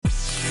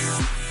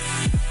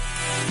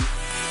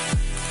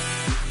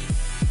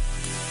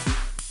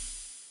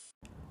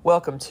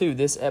welcome to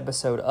this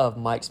episode of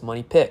Mike's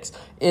Money Picks.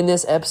 In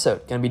this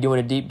episode, going to be doing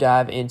a deep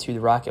dive into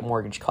the Rocket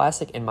Mortgage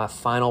Classic and my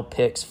final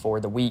picks for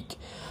the week.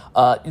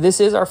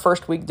 This is our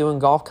first week doing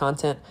golf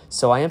content,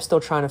 so I am still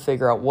trying to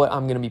figure out what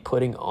I'm going to be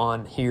putting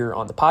on here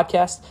on the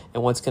podcast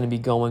and what's going to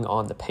be going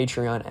on the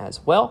Patreon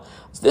as well.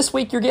 So this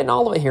week, you're getting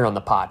all of it here on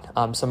the pod.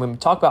 So I'm going to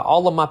talk about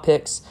all of my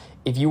picks.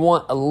 If you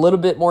want a little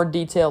bit more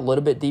detail, a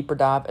little bit deeper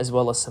dive, as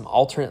well as some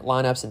alternate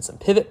lineups and some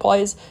pivot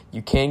plays,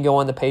 you can go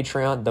on the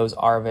Patreon. Those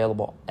are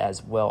available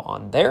as well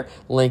on there.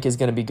 Link is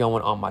going to be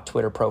going on my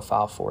Twitter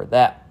profile for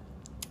that.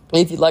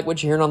 If you like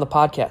what you're hearing on the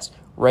podcast,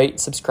 rate,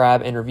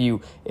 subscribe, and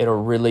review.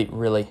 It'll really,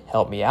 really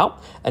help me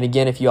out. And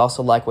again, if you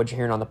also like what you're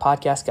hearing on the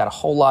podcast, got a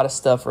whole lot of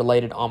stuff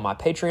related on my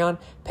Patreon,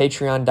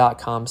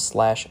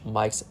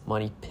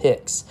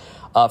 patreon.com/MikesMoneyPicks.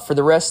 For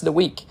the rest of the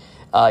week,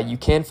 you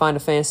can find a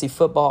fantasy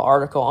football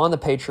article on the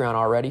Patreon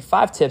already,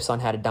 5 tips on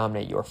how to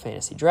dominate your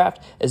fantasy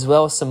draft, as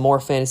well as some more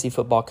fantasy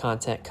football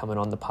content coming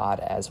on the pod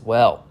as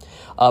well.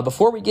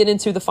 Before we get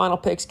into the final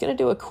picks, going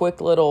to do a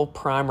quick little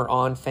primer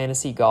on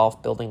fantasy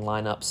golf, building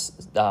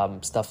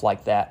lineups, stuff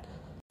like that.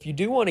 If you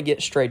do want to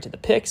get straight to the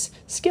picks,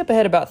 skip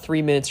ahead about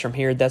 3 minutes from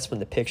here. That's when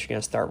the picks are going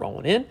to start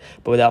rolling in.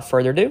 But without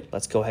further ado,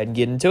 let's go ahead and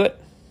get into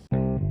it.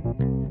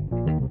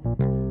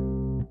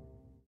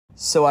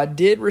 So I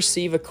did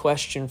receive a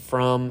question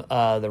from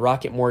the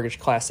Rocket Mortgage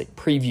Classic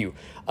preview.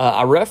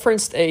 I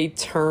referenced a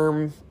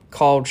term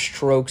called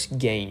strokes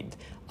gained.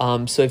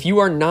 So if you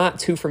are not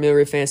too familiar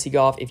with fantasy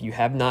golf, if you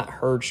have not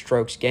heard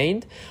strokes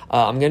gained,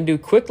 I'm going to do a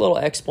quick little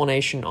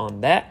explanation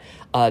on that.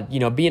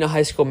 Being a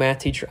high school math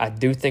teacher, I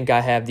do think I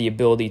have the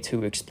ability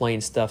to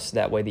explain stuff so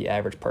that way the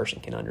average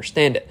person can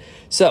understand it.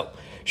 So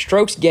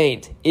strokes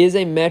gained is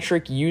a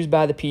metric used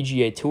by the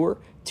PGA Tour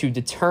to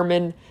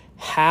determine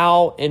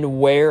how and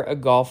where a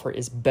golfer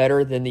is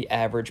better than the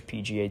average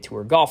PGA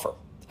Tour golfer.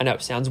 I know,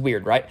 sounds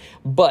weird, right?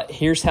 But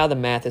here's how the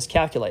math is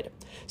calculated.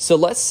 So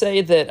let's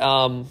say that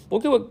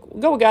we'll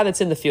go a guy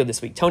that's in the field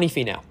this week, Tony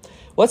Finau.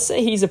 Let's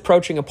say he's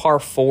approaching a par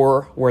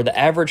 4 where the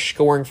average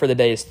scoring for the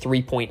day is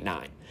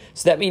 3.9.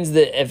 So that means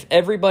that if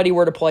everybody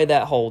were to play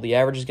that hole, the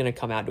average is going to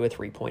come out to a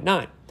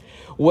 3.9.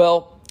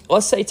 Well,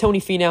 let's say Tony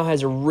Finau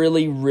has a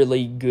really,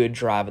 really good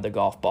drive of the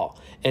golf ball.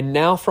 And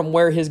now from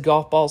where his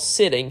golf ball's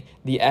sitting,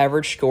 the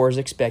average score is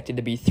expected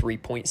to be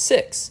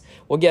 3.6.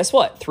 Well, guess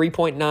what?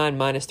 3.9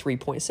 minus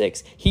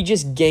 3.6. He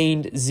just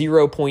gained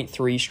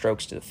 0.3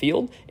 strokes to the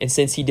field. And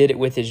since he did it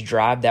with his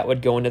drive, that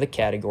would go into the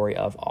category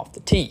of off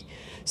the tee.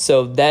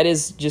 So that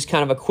is just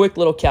kind of a quick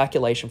little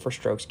calculation for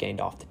strokes gained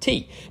off the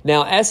tee.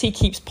 Now, as he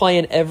keeps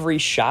playing every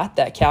shot,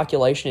 that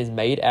calculation is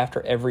made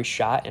after every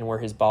shot and where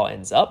his ball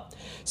ends up.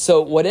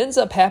 So what ends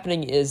up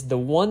happening is the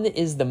one that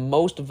is the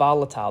most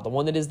volatile, the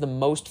one that is the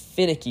most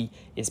finicky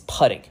is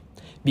putting.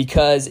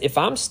 Because if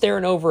I'm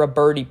staring over a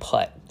birdie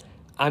putt,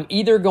 I'm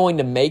either going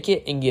to make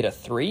it and get a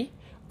 3,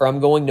 or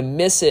I'm going to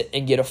miss it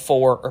and get a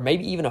 4, or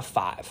maybe even a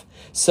 5.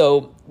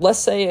 So let's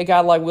say a guy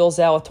like Will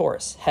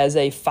Zalatoris has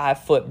a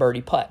 5-foot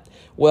birdie putt.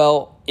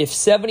 Well, if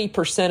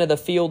 70% of the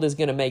field is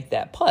going to make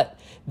that putt,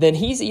 then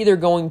he's either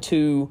going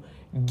to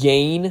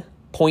gain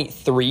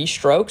 0.3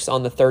 strokes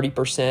on the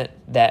 30%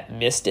 that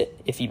missed it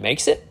if he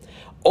makes it,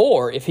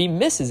 or if he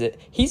misses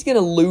it, he's going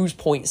to lose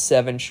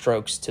 0.7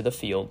 strokes to the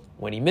field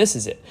when he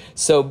misses it.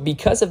 So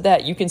because of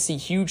that, you can see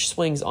huge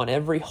swings on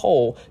every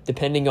hole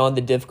depending on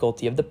the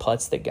difficulty of the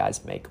putts that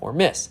guys make or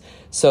miss.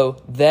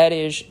 So that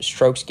is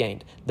strokes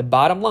gained. The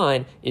bottom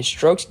line is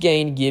strokes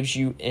gained gives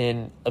you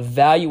an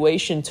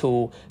evaluation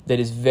tool that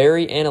is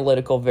very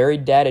analytical, very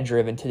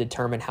data-driven to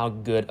determine how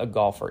good a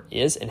golfer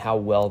is and how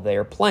well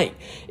they're playing.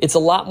 It's a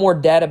lot more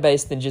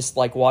data-based than just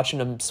like watching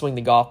them swing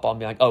the golf ball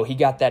and be like, oh, he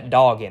got that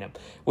dog in him,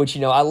 which,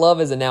 I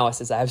love as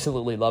analysis. I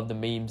absolutely love the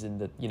memes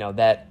and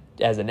that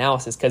as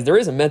analysis because there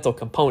is a mental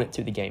component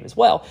to the game as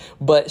well.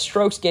 But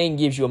strokes gained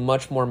gives you a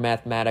much more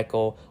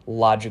mathematical,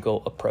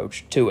 logical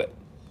approach to it.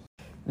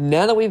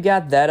 Now that we've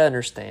got that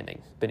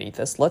understanding beneath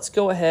us, let's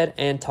go ahead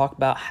and talk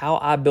about how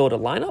I build a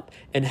lineup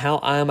and how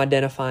I'm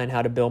identifying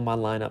how to build my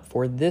lineup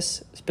for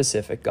this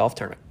specific golf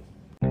tournament.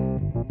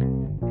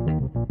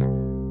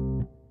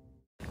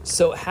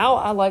 So how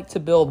I like to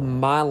build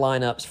my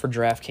lineups for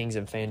DraftKings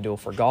and FanDuel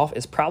for golf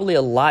is probably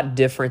a lot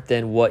different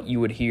than what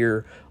you would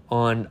hear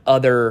on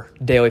other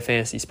daily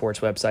fantasy sports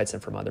websites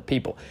and from other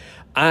people.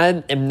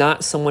 I am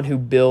not someone who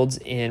builds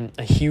in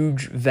a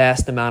huge,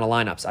 vast amount of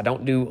lineups. I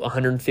don't do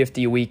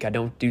 150 a week. I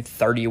don't do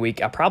 30 a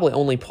week. I probably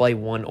only play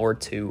 1 or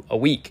 2 a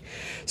week.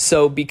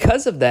 So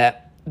because of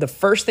that, the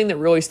first thing that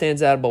really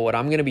stands out about what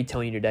I'm going to be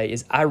telling you today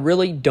is I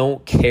really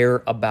don't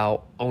care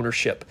about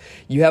ownership.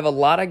 You have a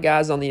lot of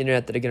guys on the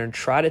internet that are going to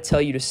try to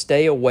tell you to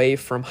stay away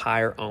from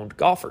higher owned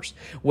golfers.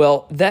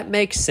 Well, that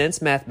makes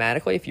sense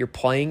mathematically. If you're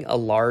playing a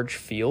large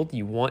field,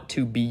 you want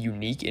to be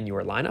unique in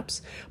your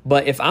lineups.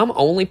 But if I'm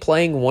only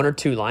playing 1 or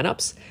 2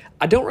 lineups,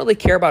 I don't really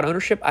care about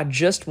ownership. I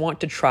just want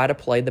to try to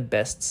play the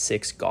best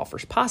 6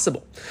 golfers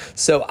possible.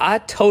 So I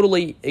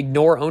totally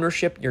ignore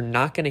ownership. You're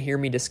not going to hear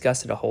me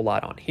discuss it a whole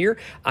lot on here.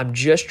 I'm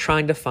just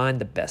trying to find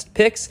the best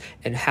picks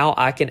and how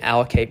I can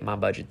allocate my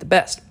budget the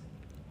best.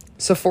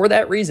 So for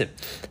that reason,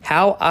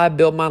 how I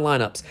build my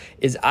lineups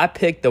is I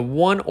pick the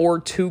 1 or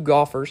 2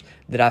 golfers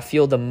that I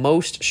feel the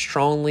most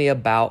strongly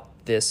about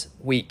this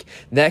week.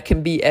 That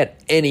can be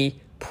at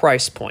any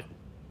price point.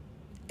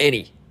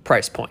 Any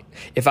price point.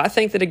 If I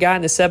think that a guy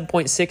in the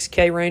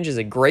 7.6K range is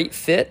a great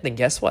fit, then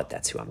guess what?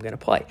 That's who I'm going to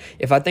play.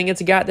 If I think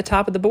it's a guy at the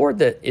top of the board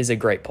that is a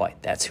great play,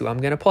 that's who I'm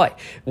going to play.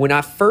 When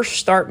I first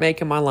start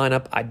making my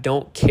lineup, I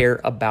don't care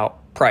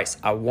about price.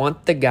 I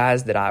want the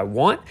guys that I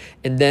want,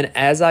 and then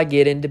as I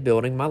get into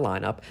building my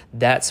lineup,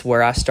 that's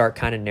where I start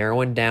kind of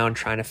narrowing down,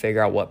 trying to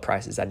figure out what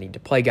prices I need to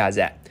play guys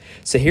at.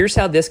 So here's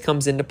how this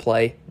comes into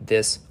play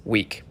this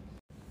week.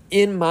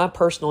 In my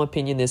personal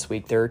opinion this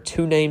week, there are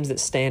 2 names that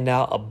stand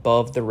out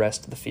above the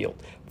rest of the field.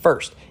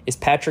 First is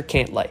Patrick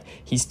Cantlay.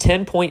 He's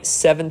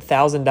 $10.7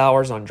 thousand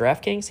on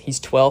DraftKings. He's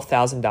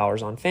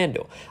 $12,000 on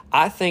FanDuel.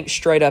 I think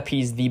straight up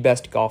he's the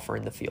best golfer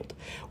in the field.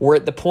 We're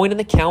at the point in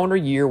the calendar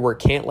year where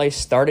Cantlay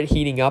started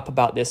heating up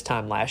about this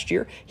time last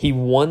year. He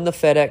won the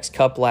FedEx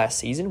Cup last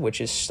season,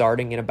 which is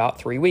starting in about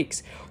 3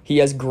 weeks. He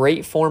has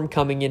great form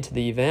coming into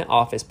the event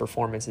off his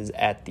performances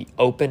at the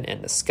Open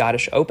and the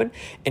Scottish Open,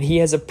 and he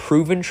has a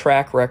proven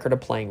track record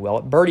of playing well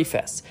at Birdie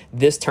Fests.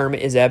 This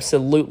tournament is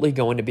absolutely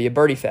going to be a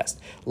Birdie Fest.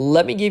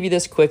 Let me give you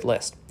this quick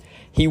list.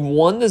 He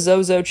won the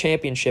Zozo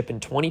Championship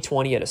in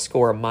 2020 at a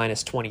score of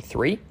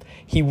 -23.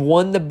 He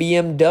won the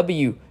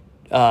BMW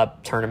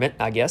tournament,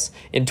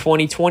 in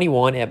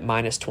 2021 at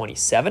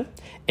 -27,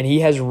 and he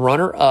has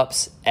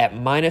runner-ups at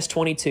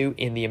 -22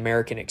 in the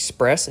American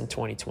Express in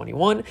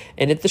 2021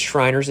 and at the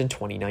Shriners in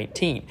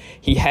 2019.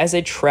 He has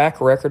a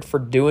track record for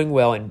doing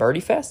well in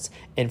Birdie Fests,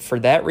 and for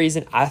that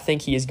reason, I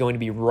think he is going to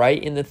be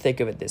right in the thick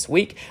of it this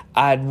week.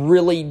 I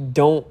really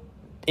don't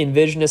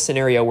envision a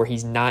scenario where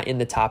he's not in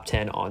the top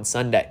 10 on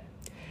Sunday.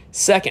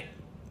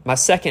 My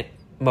second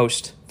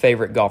most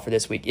favorite golfer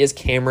this week is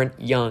Cameron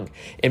Young.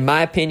 In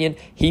my opinion,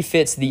 he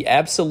fits the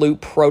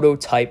absolute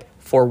prototype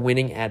for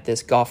winning at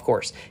this golf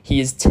course. He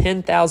is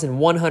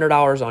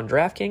 $10,100 on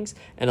DraftKings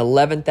and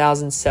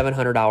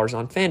 $11,700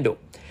 on FanDuel.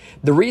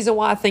 The reason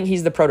why I think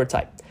he's the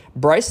prototype,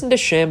 Bryson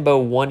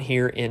DeChambeau won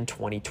here in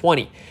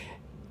 2020.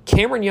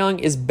 Cameron Young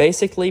is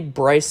basically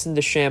Bryson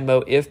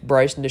DeChambeau if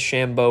Bryson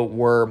DeChambeau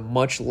were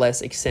much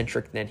less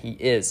eccentric than he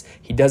is.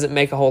 He doesn't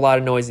make a whole lot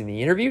of noise in the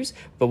interviews,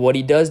 but what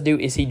he does do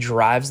is he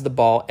drives the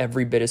ball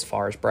every bit as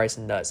far as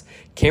Bryson does.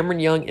 Cameron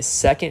Young is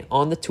second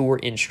on the tour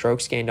in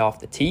strokes gained off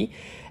the tee,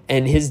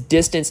 and his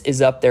distance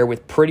is up there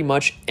with pretty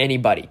much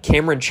anybody.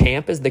 Cameron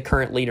Champ is the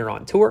current leader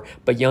on tour,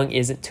 but Young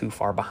isn't too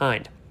far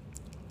behind.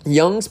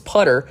 Young's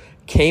putter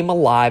came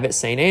alive at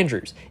St.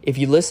 Andrews. If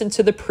you listen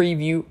to the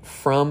preview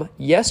from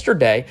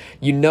yesterday,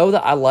 you know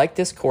that I like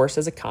this course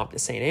as a comp to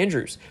St.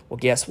 Andrews. Well,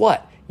 guess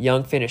what?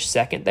 Young finished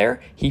second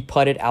there. He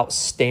putted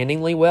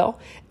outstandingly well,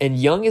 and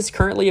Young is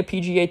currently a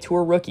PGA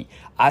Tour rookie.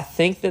 I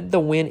think that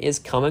the win is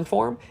coming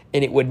for him,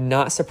 and it would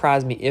not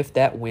surprise me if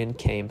that win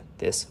came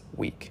this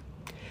week.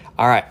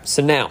 All right,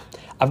 so now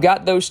I've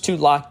got those 2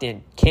 locked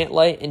in,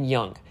 Cantlay and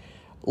Young.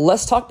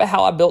 Let's talk about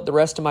how I built the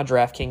rest of my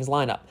DraftKings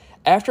lineup.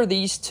 After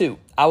these 2,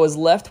 I was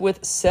left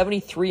with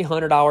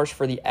 $7,300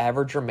 for the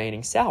average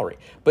remaining salary.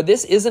 But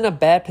this isn't a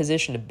bad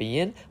position to be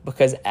in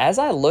because as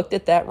I looked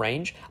at that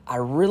range, I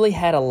really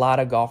had a lot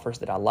of golfers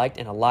that I liked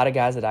and a lot of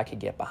guys that I could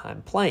get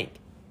behind playing.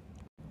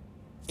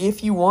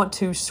 If you want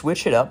to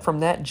switch it up from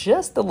that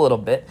just a little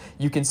bit,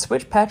 you can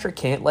switch Patrick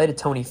Cantlay to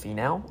Tony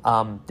Finau.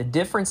 The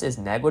difference is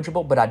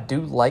negligible, but I do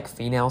like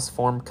Finau's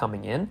form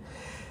coming in.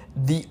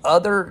 The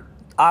other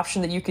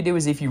option that you could do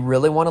is if you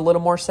really want a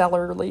little more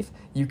salary relief,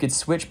 you could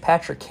switch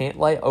Patrick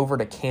Cantlay over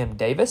to Cam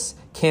Davis.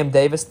 Cam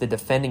Davis, the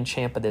defending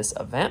champ of this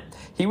event.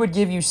 He would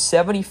give you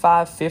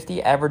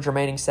 $7,550 average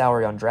remaining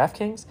salary on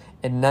DraftKings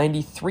and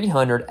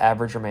 $9,300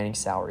 average remaining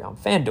salary on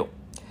FanDuel.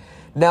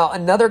 Now,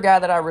 another guy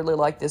that I really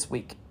like this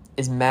week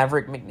is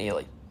Maverick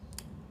McNealy.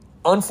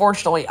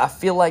 Unfortunately, I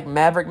feel like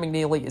Maverick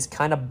McNealy is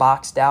kind of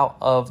boxed out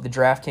of the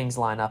DraftKings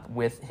lineup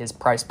with his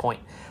price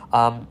point.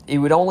 It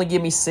would only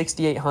give me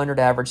 $6,800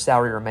 average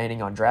salary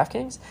remaining on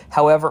DraftKings.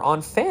 However,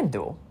 on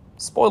FanDuel,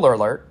 spoiler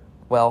alert,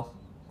 well,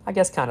 I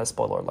guess kind of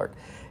spoiler alert,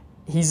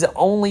 he's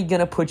only going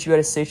to put you at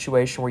a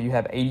situation where you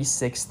have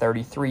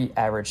 $8,633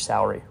 average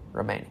salary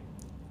remaining.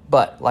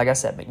 But, like I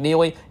said,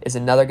 McNealy is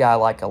another guy I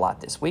like a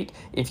lot this week.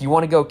 If you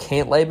want to go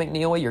Cantlay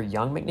McNealy or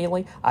Young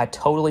McNealy, I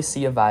totally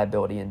see a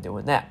viability in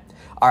doing that.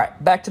 All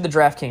right, back to the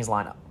DraftKings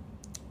lineup.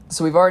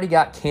 So we've already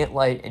got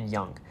Cantlay and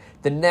Young.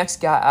 The next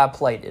guy I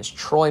played is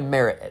Troy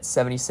Merritt at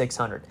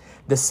 7,600.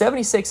 The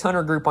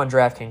 7,600 group on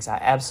DraftKings I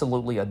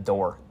absolutely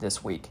adore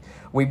this week.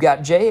 We've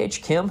got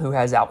J.H. Kim, who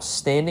has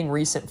outstanding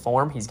recent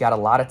form. He's got a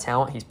lot of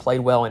talent. He's played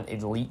well in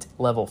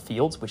elite-level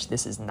fields, which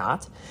this is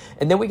not.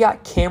 And then we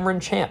got Cameron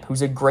Champ,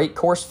 who's a great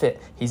course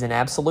fit. He's an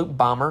absolute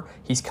bomber.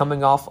 He's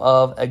coming off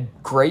of a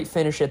great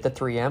finish at the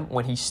 3M.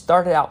 When he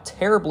started out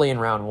terribly in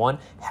round 1,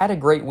 had a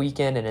great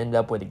weekend and ended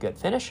up with a good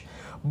finish.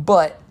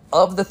 But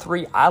of the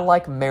 3, I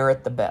like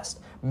Merritt the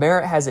best.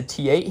 Merritt has a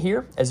T8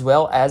 here, as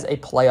well as a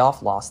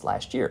playoff loss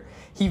last year.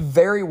 He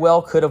very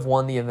well could have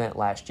won the event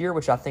last year,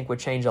 which I think would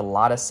change a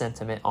lot of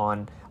sentiment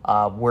on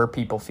where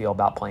people feel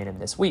about playing him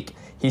this week.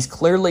 He's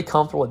clearly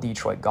comfortable at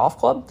Detroit Golf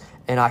Club,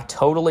 and I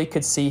totally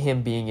could see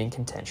him being in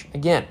contention.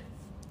 Again,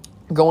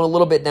 going a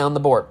little bit down the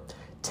board,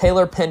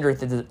 Taylor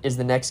Pendrith is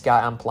the next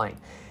guy I'm playing.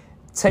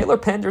 Taylor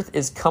Pendrith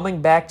is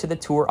coming back to the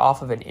tour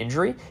off of an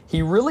injury.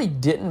 He really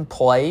didn't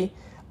play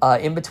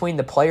in between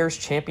the Players'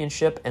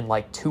 Championship and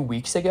like 2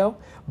 weeks ago,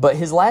 but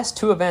his last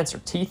two events are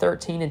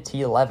T13 and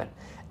T11,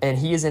 and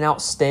he is an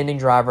outstanding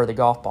driver of the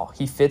golf ball.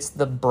 He fits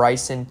the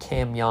Bryson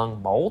Cam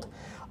Young mold.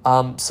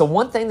 So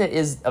one thing that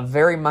is a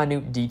very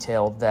minute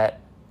detail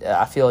that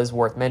I feel is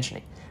worth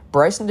mentioning,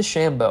 Bryson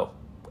DeChambeau,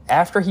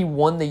 after he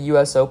won the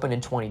U.S. Open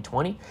in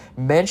 2020,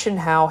 mentioned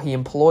how he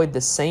employed the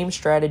same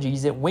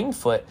strategies at Winged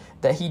Foot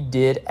that he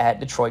did at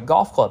Detroit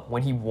Golf Club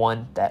when he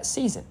won that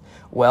season.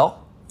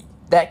 Well,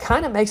 that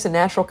kind of makes a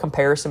natural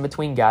comparison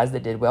between guys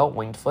that did well at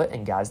Winged Foot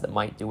and guys that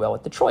might do well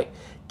at Detroit.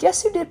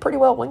 Guess who did pretty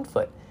well at Winged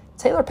Foot?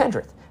 Taylor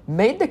Pendrith.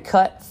 Made the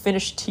cut,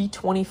 finished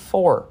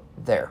T24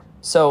 there.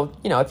 So,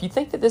 if you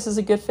think that this is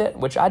a good fit,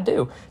 which I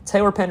do,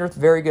 Taylor Pendrith,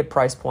 very good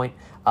price point.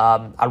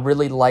 I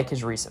really like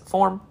his recent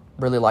form.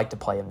 Really like to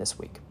play him this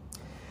week.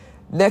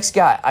 Next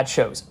guy I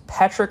chose,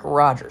 Patrick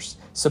Rodgers.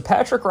 So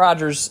Patrick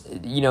Rodgers,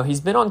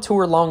 he's been on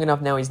tour long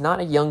enough now. He's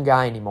not a young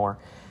guy anymore.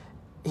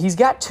 He's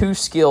got two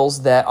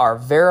skills that are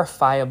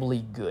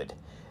verifiably good.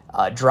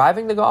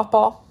 Driving the golf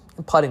ball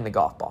and putting the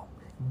golf ball.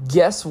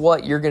 Guess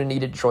what you're going to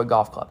need at Detroit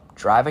Golf Club?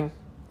 Driving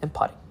and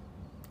putting.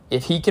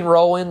 If he can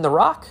roll in the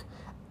rock,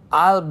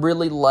 I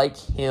really like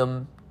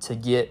him to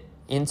get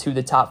into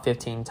the top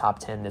 15, top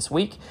 10 this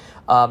week.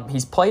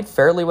 He's played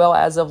fairly well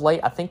as of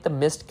late. I think the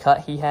missed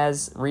cut he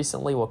has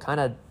recently will kind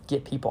of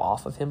get people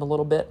off of him a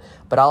little bit.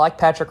 But I like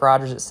Patrick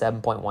Rodgers at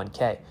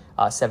 7.1K,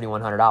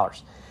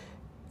 $7,100.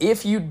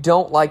 If you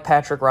don't like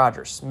Patrick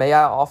Rodgers, may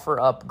I offer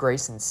up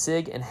Grayson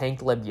Sigg and Hank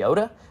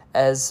Lebioda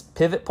as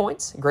pivot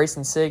points?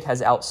 Grayson Sigg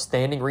has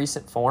outstanding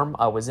recent form.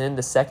 Was in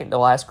the second to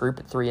last group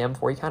at 3M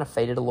before he kind of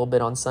faded a little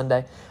bit on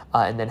Sunday.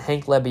 And then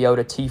Hank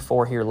Lebioda,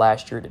 T4 here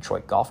last year at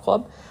Detroit Golf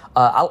Club.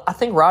 I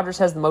think Rodgers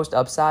has the most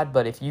upside,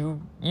 but if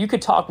you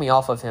could talk me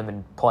off of him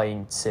and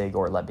playing Sigg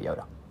or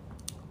Lebioda.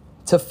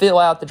 To fill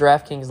out the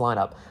DraftKings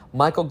lineup,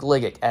 Michael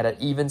Gligic at an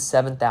even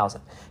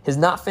 7,000 has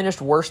not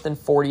finished worse than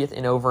 40th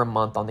in over a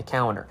month on the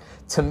calendar.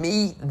 To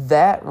me,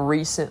 that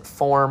recent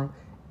form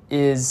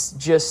is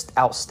just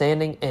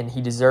outstanding, and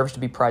he deserves to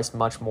be priced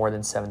much more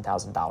than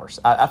 $7,000.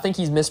 I think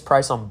he's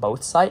mispriced on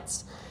both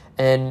sites,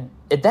 and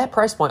at that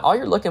price point, all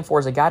you're looking for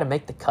is a guy to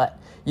make the cut.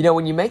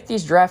 When you make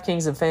these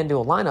DraftKings and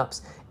FanDuel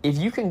lineups, if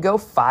you can go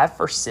 5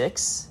 for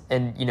 6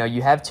 and,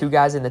 you have two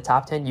guys in the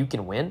top 10, you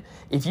can win.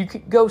 If you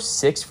could go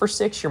 6 for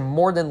 6, you're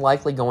more than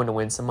likely going to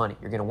win some money.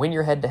 You're going to win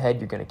your head-to-head.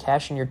 You're going to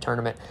cash in your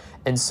tournament.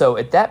 And so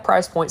at that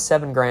price point,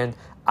 $7,000,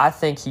 I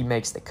think he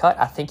makes the cut.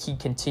 I think he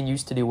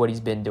continues to do what he's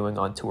been doing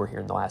on tour here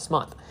in the last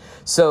month.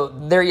 So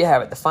there you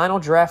have it. The final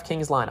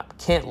DraftKings lineup.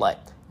 Cantlay,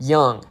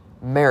 Young,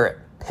 Merritt,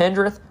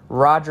 Pendrith,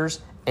 Rodgers,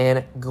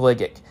 and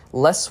Gligic.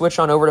 Let's switch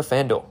on over to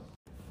FanDuel.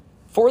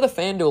 For the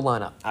FanDuel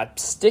lineup, I'm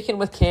sticking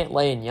with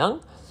Cantlay and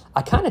Young.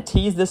 I kind of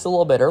teased this a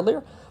little bit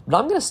earlier, but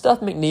I'm going to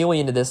stuff McNeely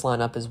into this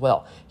lineup as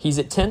well. He's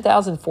at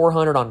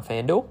 10,400 on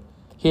FanDuel.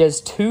 He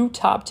has 2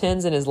 top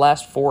 10s in his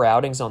last 4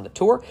 outings on the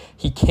tour.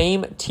 He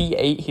came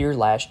T8 here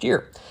last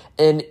year.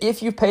 And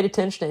if you've paid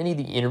attention to any of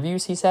the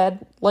interviews he's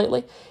had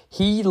lately,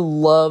 he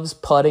loves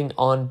putting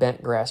on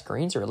bent grass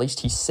greens, or at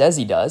least he says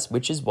he does,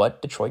 which is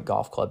what Detroit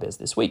Golf Club is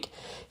this week.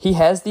 He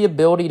has the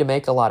ability to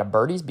make a lot of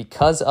birdies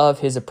because of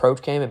his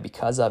approach game and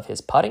because of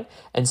his putting,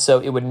 and so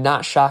it would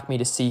not shock me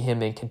to see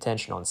him in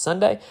contention on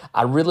Sunday.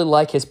 I really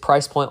like his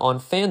price point on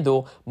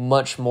FanDuel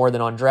much more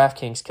than on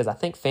DraftKings because I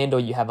think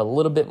FanDuel you have a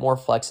little bit more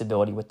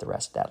flexibility with the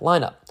rest of that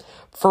lineup.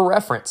 For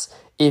reference,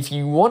 if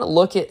you want to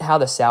look at how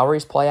the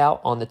salaries play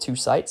out on the two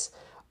sites,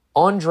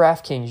 on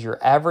DraftKings,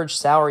 your average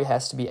salary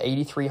has to be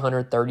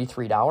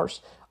 $8,333.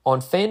 On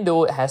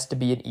FanDuel, it has to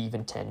be an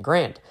even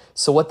 $10,000.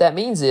 So what that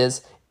means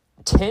is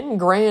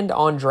 $10,000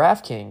 on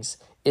DraftKings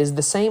is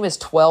the same as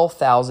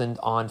 $12,000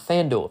 on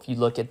FanDuel if you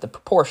look at the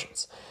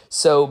proportions.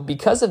 So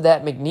because of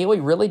that,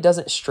 McNeely really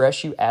doesn't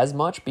stress you as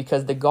much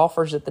because the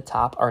golfers at the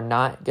top are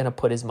not going to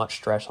put as much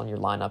stress on your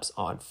lineups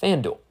on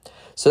FanDuel.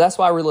 So that's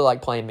why I really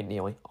like playing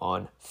McNeely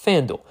on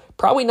FanDuel.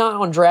 Probably not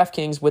on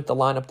DraftKings with the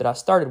lineup that I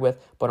started with,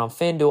 but on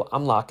FanDuel,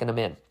 I'm locking them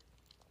in.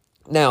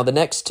 Now, the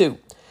next two.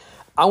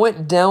 I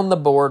went down the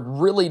board,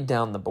 really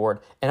down the board,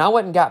 and I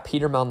went and got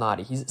Peter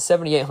Malnati. He's at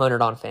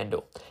 7,800 on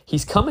FanDuel.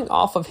 He's coming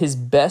off of his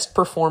best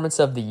performance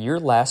of the year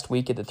last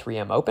week at the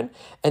 3M Open,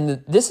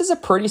 and this is a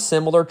pretty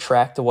similar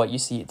track to what you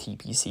see at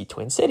TPC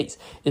Twin Cities.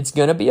 It's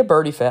going to be a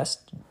birdie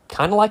fest,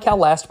 kind of like how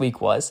last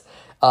week was.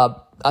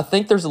 I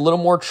think there's a little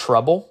more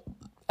trouble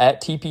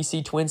at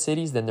TPC Twin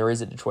Cities than there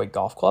is at Detroit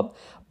Golf Club,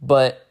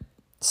 but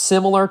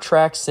similar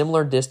tracks,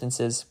 similar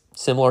distances,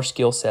 similar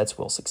skill sets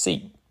will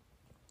succeed.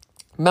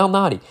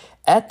 Malnati,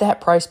 at that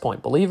price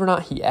point, believe it or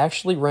not, he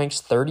actually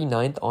ranks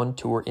 39th on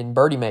tour in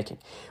birdie making,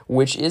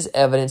 which is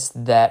evidence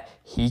that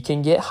he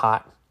can get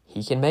hot,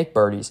 he can make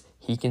birdies,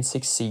 he can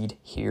succeed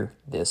here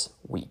this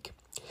week.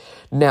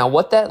 Now,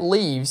 what that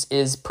leaves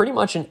is pretty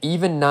much an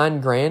even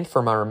 $9,000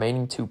 for my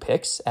remaining 2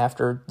 picks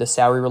after the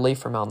salary relief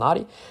for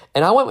Malnati.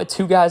 And I went with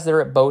 2 guys that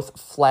are at both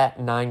flat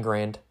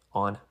 $9,000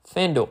 on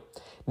FanDuel.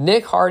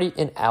 Nick Hardy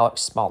and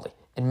Alex Smalley.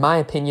 In my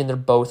opinion, they're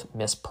both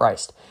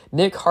mispriced.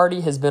 Nick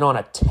Hardy has been on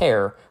a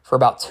tear for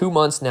about 2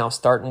 months now,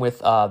 starting with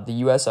the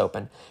U.S.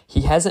 Open.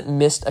 He hasn't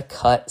missed a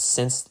cut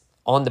since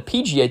on the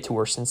PGA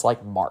Tour since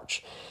like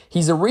March.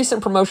 He's a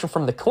recent promotion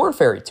from the Korn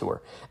Ferry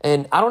Tour.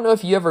 And I don't know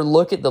if you ever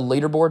look at the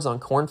leaderboards on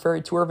Korn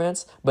Ferry Tour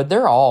events, but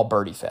they're all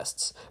birdie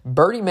fests.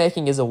 Birdie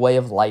making is a way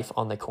of life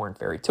on the Korn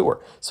Ferry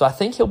Tour. So I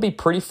think he'll be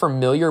pretty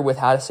familiar with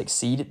how to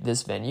succeed at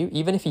this venue,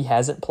 even if he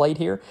hasn't played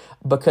here,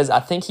 because I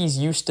think he's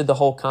used to the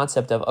whole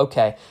concept of,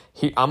 okay,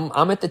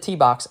 I'm at the tee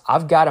box,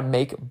 I've got to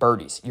make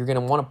birdies. You're going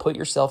to want to put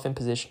yourself in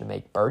position to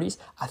make birdies.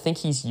 I think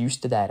he's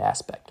used to that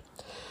aspect.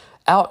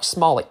 Alex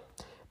Smalley,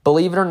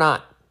 believe it or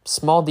not,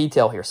 small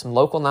detail here, some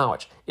local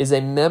knowledge, is a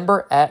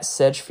member at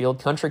Sedgefield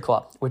Country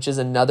Club, which is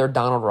another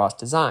Donald Ross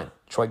design.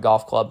 Detroit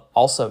Golf Club,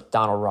 also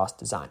Donald Ross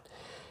design.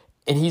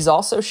 And he's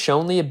also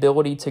shown the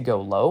ability to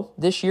go low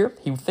this year.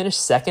 He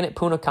finished second at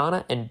Punta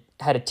Cana and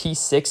had a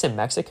T6 in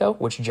Mexico,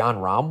 which John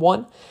Rahm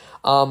won.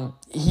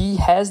 He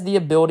has the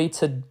ability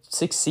to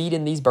succeed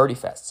in these birdie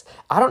fests.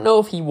 I don't know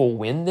if he will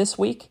win this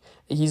week.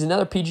 He's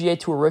another PGA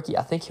Tour rookie.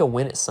 I think he'll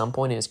win at some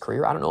point in his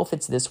career. I don't know if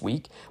it's this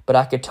week, but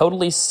I could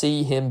totally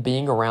see him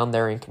being around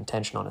there in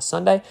contention on a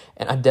Sunday,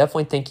 and I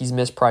definitely think he's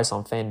mispriced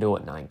on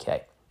FanDuel at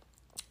 $9,000.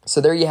 So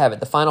there you have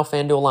it, the final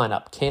FanDuel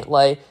lineup.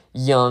 Cantlay,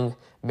 Young,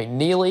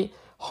 McNeely,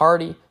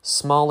 Hardy,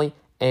 Smalley,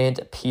 and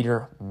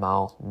Peter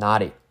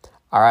Malnati.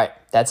 All right,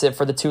 that's it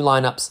for the 2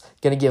 lineups.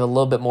 Going to give a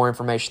little bit more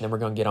information, then we're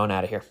going to get on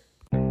out of here.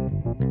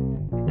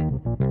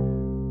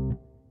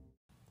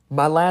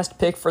 My last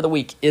pick for the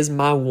week is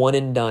my one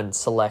and done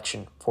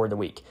selection for the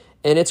week.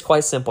 And it's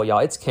quite simple, y'all.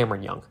 It's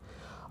Cameron Young.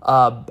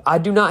 I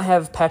do not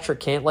have Patrick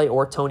Cantlay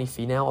or Tony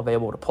Finau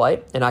available to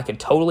play, and I could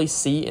totally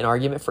see an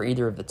argument for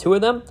either of the 2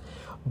 of them.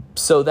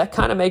 So that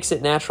kind of makes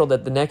it natural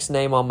that the next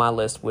name on my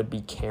list would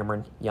be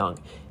Cameron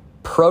Young.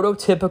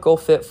 Prototypical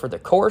fit for the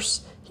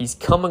course. He's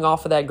coming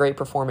off of that great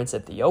performance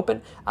at the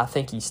Open. I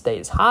think he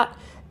stays hot.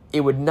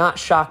 It would not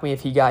shock me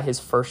if he got his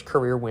first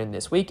career win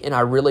this week, and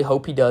I really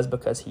hope he does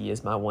because he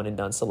is my one and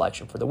done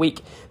selection for the week.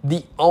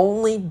 The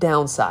only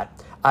downside,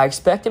 I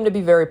expect him to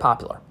be very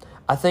popular.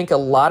 I think a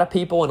lot of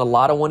people and a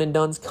lot of one and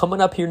dones coming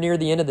up here near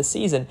the end of the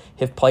season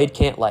have played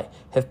Cantlay,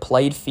 have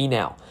played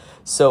Finau.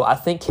 So I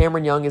think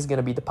Cameron Young is going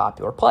to be the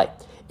popular play.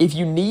 If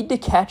you need to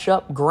catch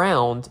up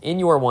ground in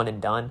your one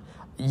and done,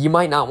 you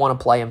might not want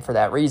to play him for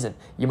that reason.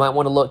 You might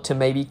want to look to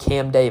maybe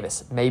Cam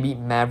Davis, maybe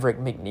Maverick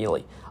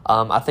McNeely.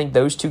 I think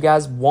those 2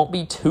 guys won't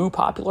be too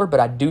popular, but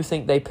I do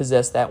think they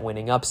possess that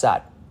winning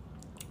upside.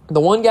 The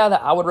one guy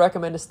that I would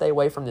recommend to stay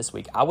away from this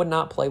week, I would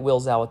not play Will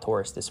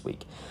Zalatoris this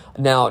week.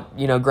 Now,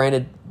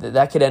 granted,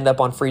 that could end up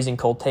on freezing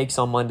cold takes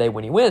on Monday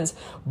when he wins,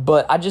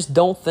 but I just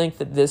don't think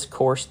that this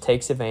course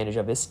takes advantage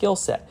of his skill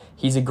set.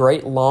 He's a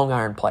great long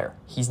iron player.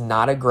 He's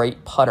not a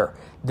great putter.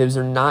 Those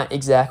are not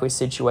exactly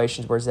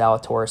situations where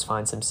Zalatoris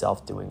finds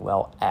himself doing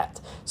well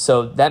at.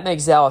 So that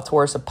makes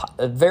Zalatoris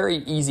a very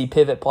easy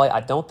pivot play.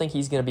 I don't think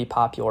he's going to be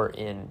popular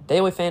in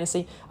daily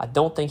fantasy. I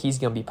don't think he's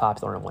going to be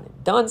popular in one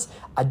and dones.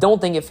 I don't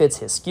think it fits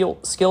his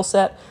skill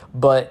set.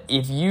 But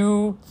if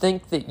you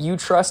think that you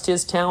trust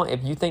his talent,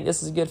 if you think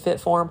this is a good fit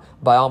for him,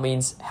 by all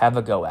means, have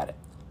a go at it.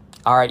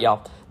 All right,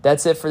 y'all.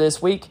 That's it for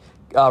this week.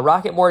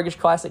 Rocket Mortgage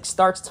Classic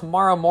starts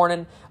tomorrow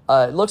morning.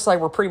 It looks like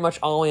we're pretty much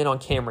all in on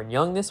Cameron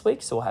Young this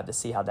week, so we'll have to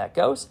see how that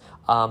goes.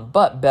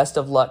 But best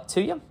of luck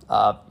to you.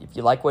 If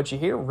you like what you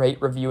hear,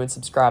 rate, review, and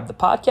subscribe to the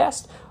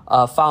podcast.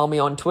 Follow me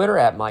on Twitter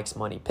at Mike's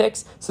Money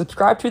Picks.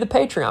 Subscribe to the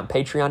Patreon,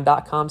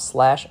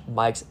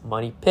 patreon.com/Mike's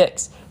Money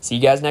Picks. See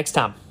you guys next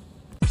time.